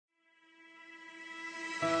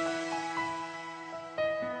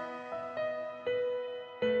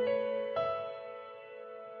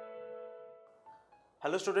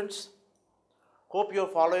Hello students, hope you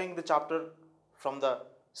are following the chapter from the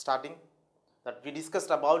starting that we discussed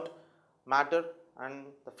about matter and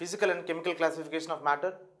the physical and chemical classification of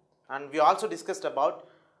matter, and we also discussed about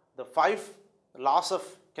the 5 laws of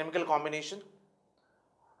chemical combination,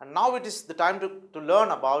 and now it is the time to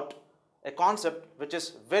learn about a concept which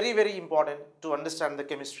is very important to understand the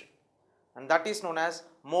chemistry, and that is known as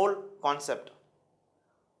mole concept.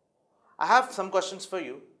 I have some questions for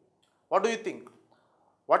you. What do you think?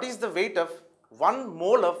 What is the weight of 1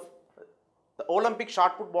 mole of the Olympic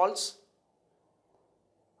shot put balls?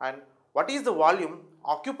 And what is the volume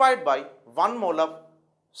occupied by 1 mole of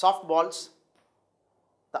soft balls?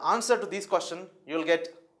 The answer to these questions you will get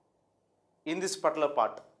in this particular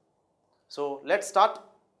part. So let's start.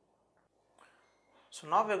 So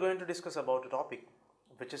now we are going to discuss about a topic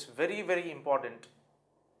which is very important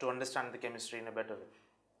to understand the chemistry in a better way.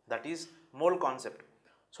 That is mole concept.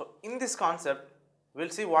 So in this concept, we will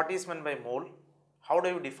see what is meant by mole, how do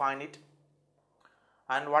you define it,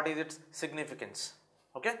 and what is its significance.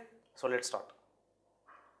 Okay, so let's start.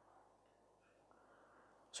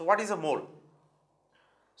 So what is a mole?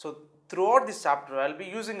 So throughout this chapter, I will be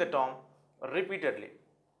using a term repeatedly,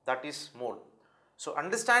 that is mole. So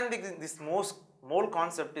understanding this mole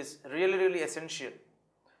concept is really essential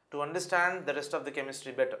to understand the rest of the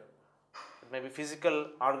chemistry better. It may be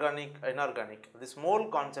physical, organic, inorganic. This mole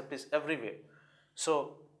concept is everywhere.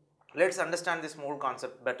 So let's understand this mole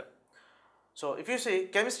concept better. So if you say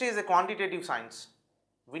chemistry is a quantitative science,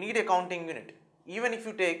 we need a counting unit. Even if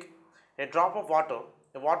you take a drop of water,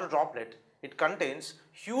 a water droplet, it contains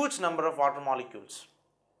huge number of water molecules,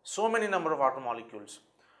 so many number of water molecules.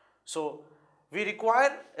 So we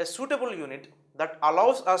require a suitable unit that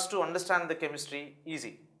allows us to understand the chemistry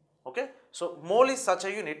easy. Okay, so mole is such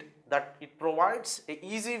a unit that it provides a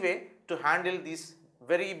easy way to handle these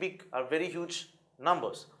very big or very huge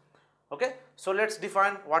numbers. Okay, so let's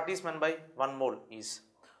define what is meant by 1 mole is.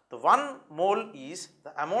 The 1 mole is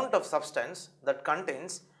the amount of substance that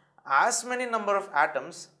contains as many number of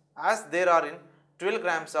atoms as there are in 12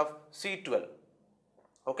 grams of C12.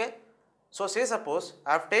 Okay, so say suppose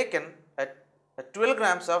I have taken a 12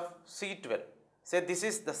 grams of C12. Say this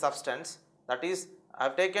is the substance, that is I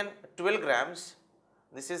have taken 12 grams,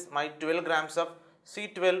 this is my 12 grams of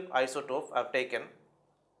C12 isotope I have taken.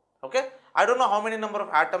 Okay, I don't know how many number of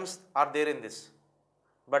atoms are there in this,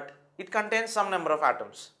 but it contains some number of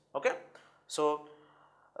atoms. Okay, so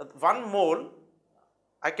 1 mole,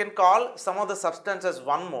 I can call some of the substance as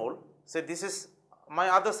 1 mole. Say this is my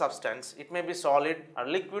other substance, it may be solid or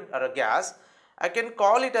liquid or a gas. I can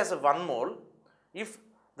call it as a 1 mole if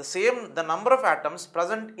the number of atoms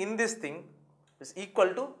present in this thing is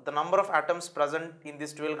equal to the number of atoms present in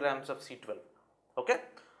this 12 grams of C12. Okay,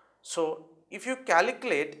 so if you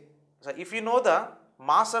calculate, so if you know the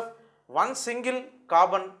mass of one single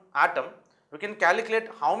carbon atom, we can calculate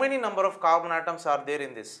how many number of carbon atoms are there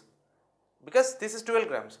in this, because this is 12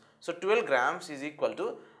 grams. So 12 grams is equal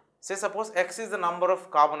to, say suppose X is the number of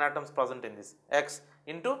carbon atoms present in this, X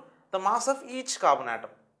into the mass of each carbon atom,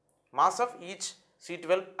 mass of each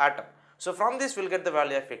C12 atom. So from this we will get the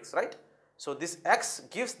value of X, right? So this X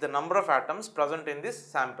gives the number of atoms present in this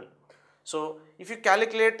sample. So if you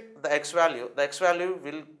calculate the X value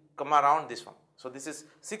will come around this one. So this is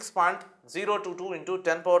 6.022 into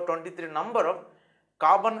 10 power 23 number of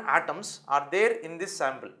carbon atoms are there in this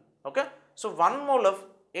sample. Okay, so 1 mole of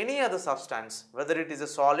any other substance, whether it is a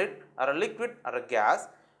solid or a liquid or a gas,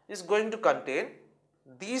 is going to contain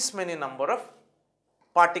these many number of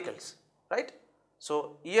particles, right?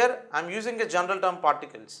 So here I am using a general term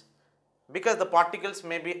particles, because the particles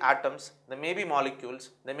may be atoms, they may be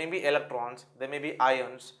molecules, they may be electrons, they may be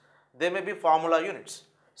ions, they may be formula units.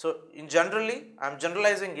 So in generally I am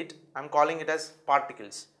generalizing it, I am calling it as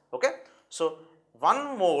particles. Okay, so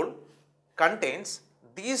 1 mole contains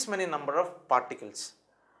these many number of particles,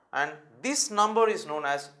 and this number is known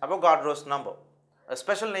as Avogadro's number. A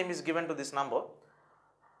special name is given to this number,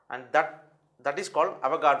 and that is called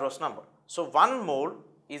Avogadro's number. So 1 mole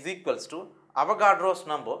is equals to Avogadro's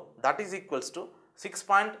number, that is equals to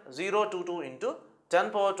 6.022 into 10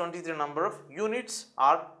 power 23 number of units,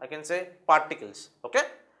 or I can say particles. Okay,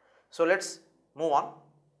 so let's move on.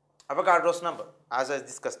 Avogadro's number, as I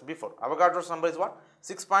discussed before, Avogadro's number is what?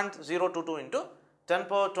 6.022 into 10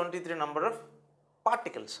 power 23 number of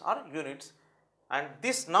particles or units, and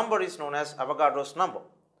this number is known as Avogadro's number.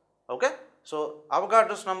 Okay, so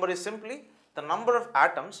Avogadro's number is simply the number of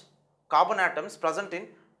atoms, carbon atoms present in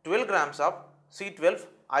 12 grams of C12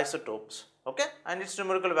 isotopes. Okay, and its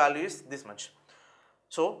numerical value is this much.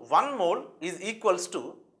 So 1 mole is equals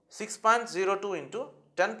to 6.02 into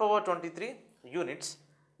 10 power 23 units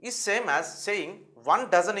is same as saying 1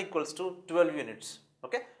 dozen equals to 12 units.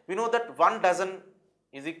 Okay, we know that 1 dozen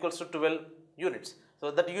is equals to 12 units.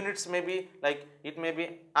 So that units may be like, it may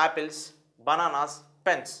be apples, bananas,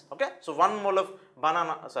 pens. Okay, so 1 mole of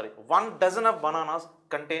 1 dozen of bananas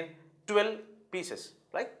contain 12 pieces,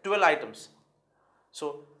 like 12 items.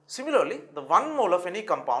 So similarly, the 1 mole of any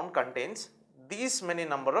compound contains these many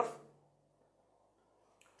number of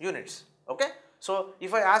units. Okay, so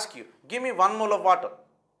if I ask you, give me 1 mole of water,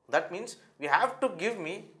 that means we have to give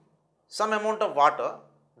me some amount of water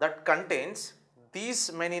that contains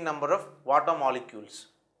these many number of water molecules,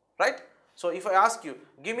 right? So if I ask you,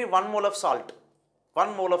 give me 1 mole of salt,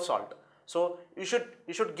 1 mole of salt. So you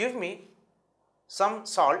should give me some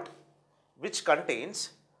salt which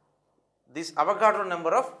contains this Avogadro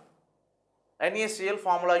number of NaCl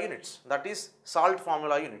formula units, that is salt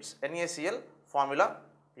formula units, NaCl formula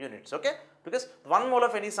units. Okay, because 1 mole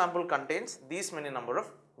of any sample contains these many number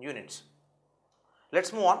of units.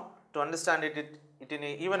 Let's move on to understand it in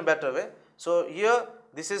an even better way. So here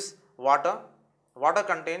this is water. Water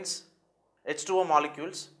contains H2O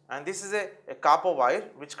molecules, and this is a copper wire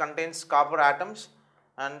which contains copper atoms,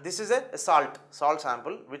 and this is a salt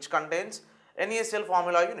sample which contains NaCl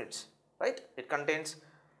formula units, right? It contains,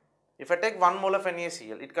 if I take 1 mole of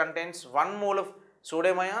NaCl, it contains 1 mole of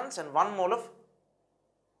sodium ions and 1 mole of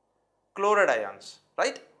chloride ions,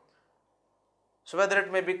 right? So whether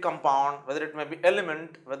it may be compound, whether it may be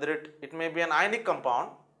element, whether it may be an ionic compound,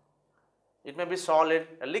 it may be solid,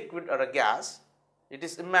 a liquid or a gas, it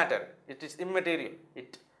is immaterial.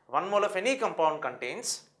 1 mole of any compound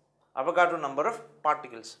contains Avogadro number of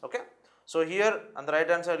particles. Okay, so here on the right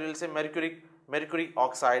hand side you will say mercury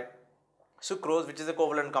oxide, sucrose which is a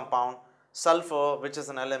covalent compound, sulfur which is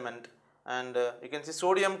an element, and you can see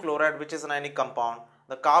sodium chloride which is an ionic compound,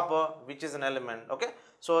 the copper which is an element. Okay,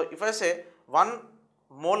 so if I say 1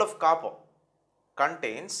 mole of copper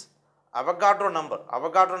contains Avogadro number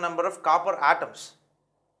of copper atoms,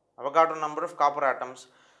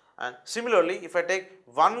 and similarly if I take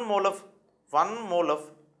 1 mole of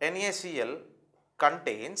NaCl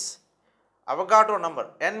contains Avogadro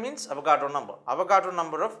number, N means Avogadro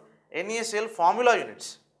number of NaCl formula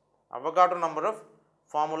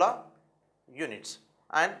units,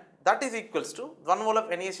 and that is equals to 1 mole of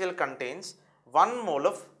NaCl contains 1 mole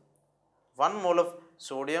of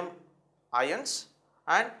sodium ions,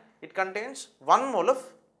 and it contains 1 mole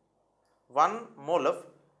of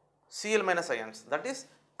Cl minus ions, that is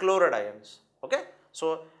chloride ions. Okay,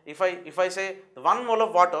 so if I say 1 mole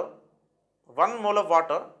of water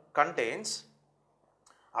contains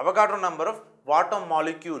Avogadro number of water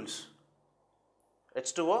molecules,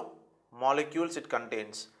 H2O molecules it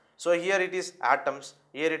contains. So here it is atoms,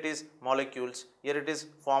 here it is molecules, here it is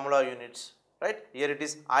formula units, right? Here it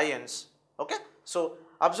is ions. Okay, so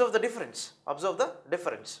observe the difference.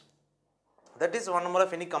 That is 1 mole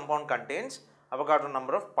of any compound contains Avogadro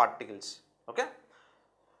number of particles. Okay,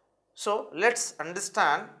 so let's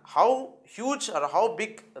understand how huge or how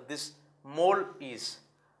big this mole is.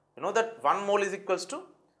 You know that 1 mole is equals to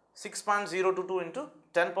 6.022 into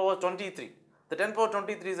 10 power 23. The 10 power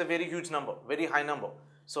 23 is a very huge number, very high number.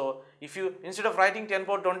 So if you, instead of writing 10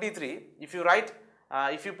 power 23, if you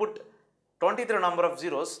put 23 number of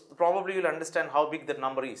zeros, probably you will understand how big that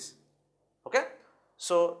number is. Okay,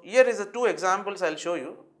 so here is the 2 examples I will show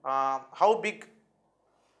you how big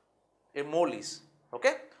a mole is.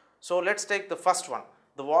 Okay, so let's take the first one.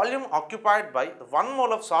 The volume occupied by the 1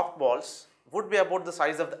 mole of soft balls would be about the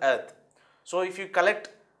size of the earth. So if you collect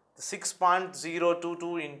the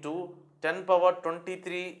 6.022 into 10 power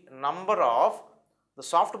 23 number of the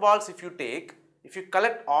soft balls, if you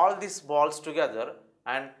collect all these balls together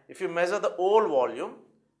and if you measure the whole volume,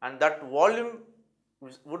 and that volume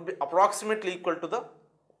would be approximately equal to the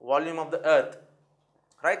volume of the earth,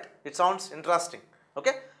 right? It sounds interesting.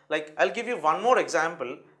 Okay, like I'll give you one more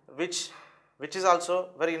example which is also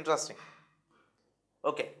very interesting.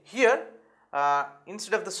 Okay, here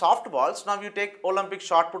instead of the soft balls, now you take Olympic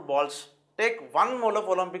shot put balls. Take 1 mole of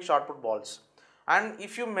Olympic shot put balls, and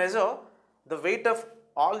if you measure the weight of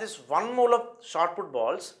all this 1 mole of shot put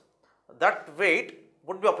balls, that weight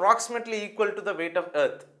would be approximately equal to the weight of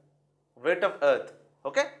earth.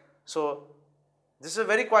 Okay, so this is a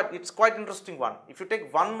it's quite interesting one. If you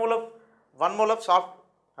take 1 mole of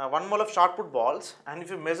shot put balls, and if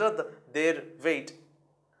you measure their weight,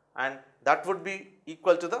 and that would be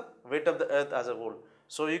equal to the weight of the earth as a whole.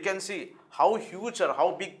 So you can see how huge or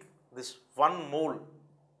how big this 1 mole,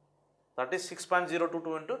 that is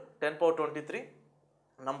 6.022 into 10 power 23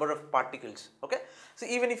 number of particles. Okay, so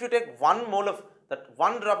even if you take 1 mole of that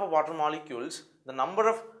 1 drop of water molecules, the number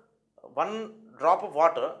of one drop of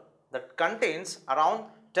water that contains around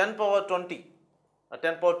 10 power 20,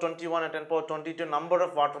 10 power 21 and 10 power 22 number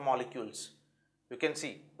of water molecules. You can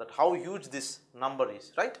see that how huge this number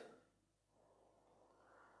is, right?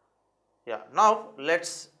 Yeah, now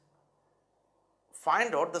let's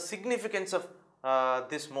find out the significance of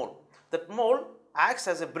this mole. That mole acts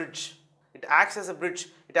as a bridge. It acts as a bridge.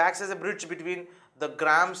 It acts as a bridge between the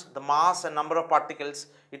grams, the mass and number of particles.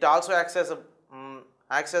 It also acts as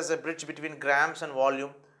a bridge between grams and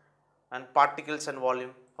volume and particles and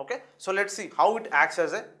volume. Okay, so let's see how it acts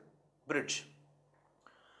as a bridge.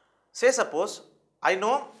 Say suppose I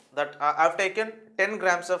know that I have taken 10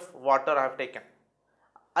 grams of water. I have taken.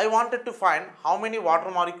 I wanted to find how many water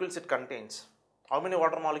molecules it contains. How many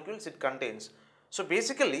water molecules it contains. So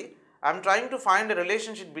basically, I am trying to find a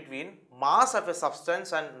relationship between mass of a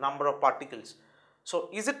substance and number of particles. So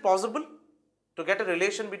is it possible to get a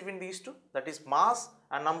relation between these two, that is mass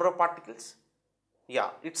and number of particles? Yeah,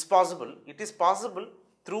 it's possible. It is possible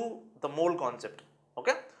through the mole concept.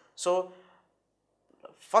 Okay. So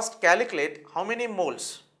first calculate how many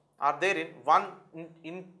moles are there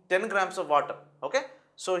in 10 grams of water. Okay.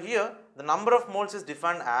 So here the number of moles is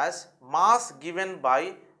defined as mass given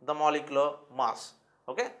by the molecular mass.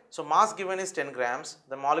 Okay. So mass given is 10 grams,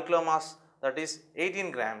 the molecular mass, that is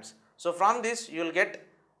 18 grams. So from this you will get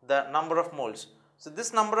the number of moles. So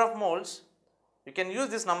this number of moles, you can use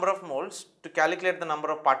this number of moles to calculate the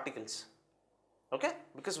number of particles. Okay.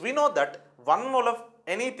 Because we know that 1 mole of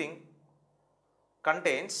anything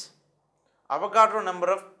contains Avogadro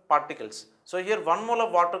number of particles. So here 1 mole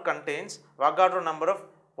of water contains Avogadro number of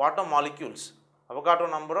water molecules. Avogadro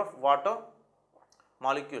number of water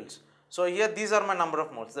molecules. So here these are my number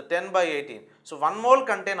of moles, the 10 by 18. So 1 mole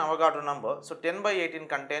contain Avogadro number. So 10 by 18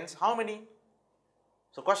 contains how many?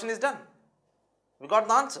 So question is done. We got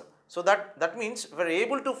the answer. So that means we are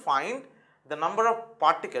able to find the number of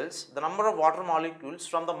particles, the number of water molecules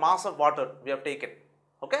from the mass of water we have taken.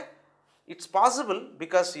 Okay. It's possible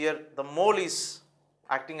because here the mole is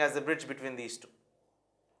acting as the bridge between these two.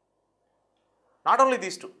 Not only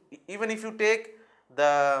these two, even if you take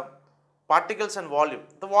the particles and volume,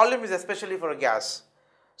 the volume is especially for a gas.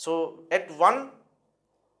 So at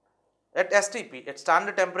STP, at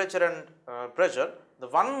standard temperature and pressure, the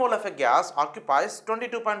 1 mole of a gas occupies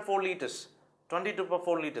 22.4 liters.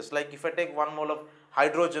 22.4 liters. Like if I take 1 mole of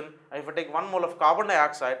hydrogen, if I take 1 mole of carbon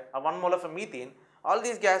dioxide, or 1 mole of a methane, all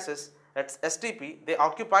these gases at STP, they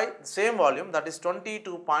occupy the same volume, that is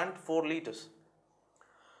 22.4 liters.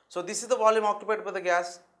 So this is the volume occupied by the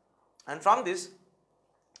gas, and from this,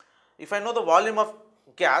 if I know the volume of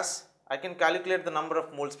gas, I can calculate the number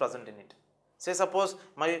of moles present in it. Say suppose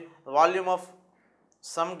my volume of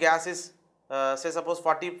some gas is say suppose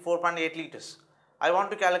 44.8 liters. I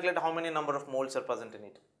want to calculate how many number of moles are present in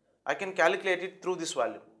it. I can calculate it through this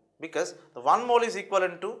value because the 1 mole is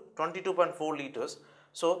equivalent to 22.4 liters.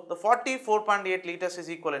 So the 44.8 liters is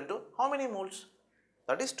equivalent to how many moles?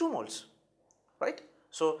 That is 2 moles, right?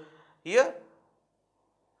 So here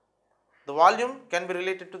the volume can be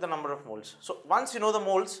related to the number of moles. So once you know the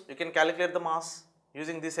moles, you can calculate the mass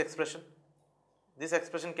using this expression. This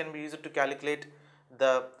expression can be used to calculate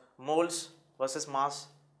the moles versus mass.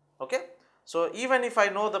 Okay. So even if I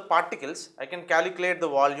know the particles, I can calculate the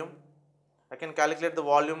volume. I can calculate the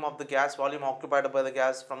volume of the gas, volume occupied by the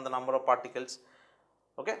gas from the number of particles.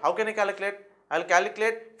 Okay. How can I calculate? I will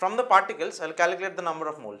calculate from the particles, I will calculate the number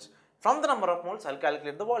of moles. From the number of moles, I will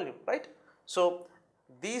calculate the volume, right? So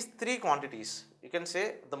these three quantities, you can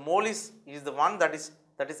say the mole is the one that is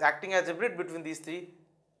acting as a bridge between these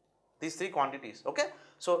three quantities. Okay.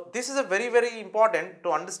 So this is a very, very important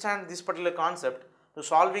to understand this particular concept to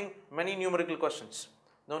solving many numerical questions.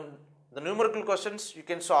 Now, the numerical questions you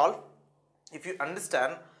can solve if you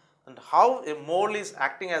understand and how a mole is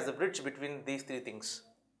acting as a bridge between these three things.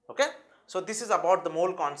 Okay. So this is about the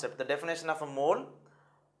mole concept, the definition of a mole,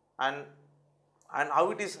 and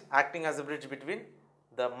how it is acting as a bridge between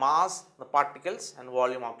the mass, the particles and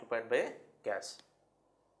volume occupied by a gas.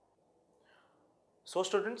 So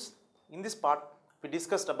students, in this part we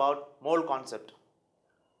discussed about mole concept.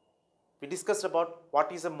 We discussed about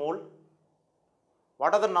what is a mole,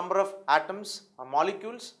 what are the number of atoms or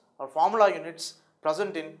molecules or formula units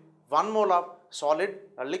present in 1 mole of solid,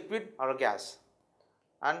 a liquid or a gas.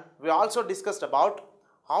 And we also discussed about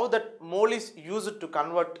how that mole is used to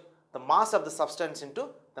convert the mass of the substance into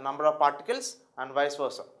the number of particles and vice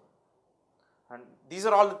versa. And these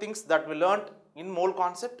are all the things that we learned in mole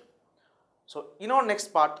concept. So in our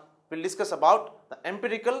next part, we will discuss about the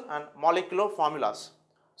empirical and molecular formulas.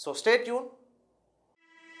 So stay tuned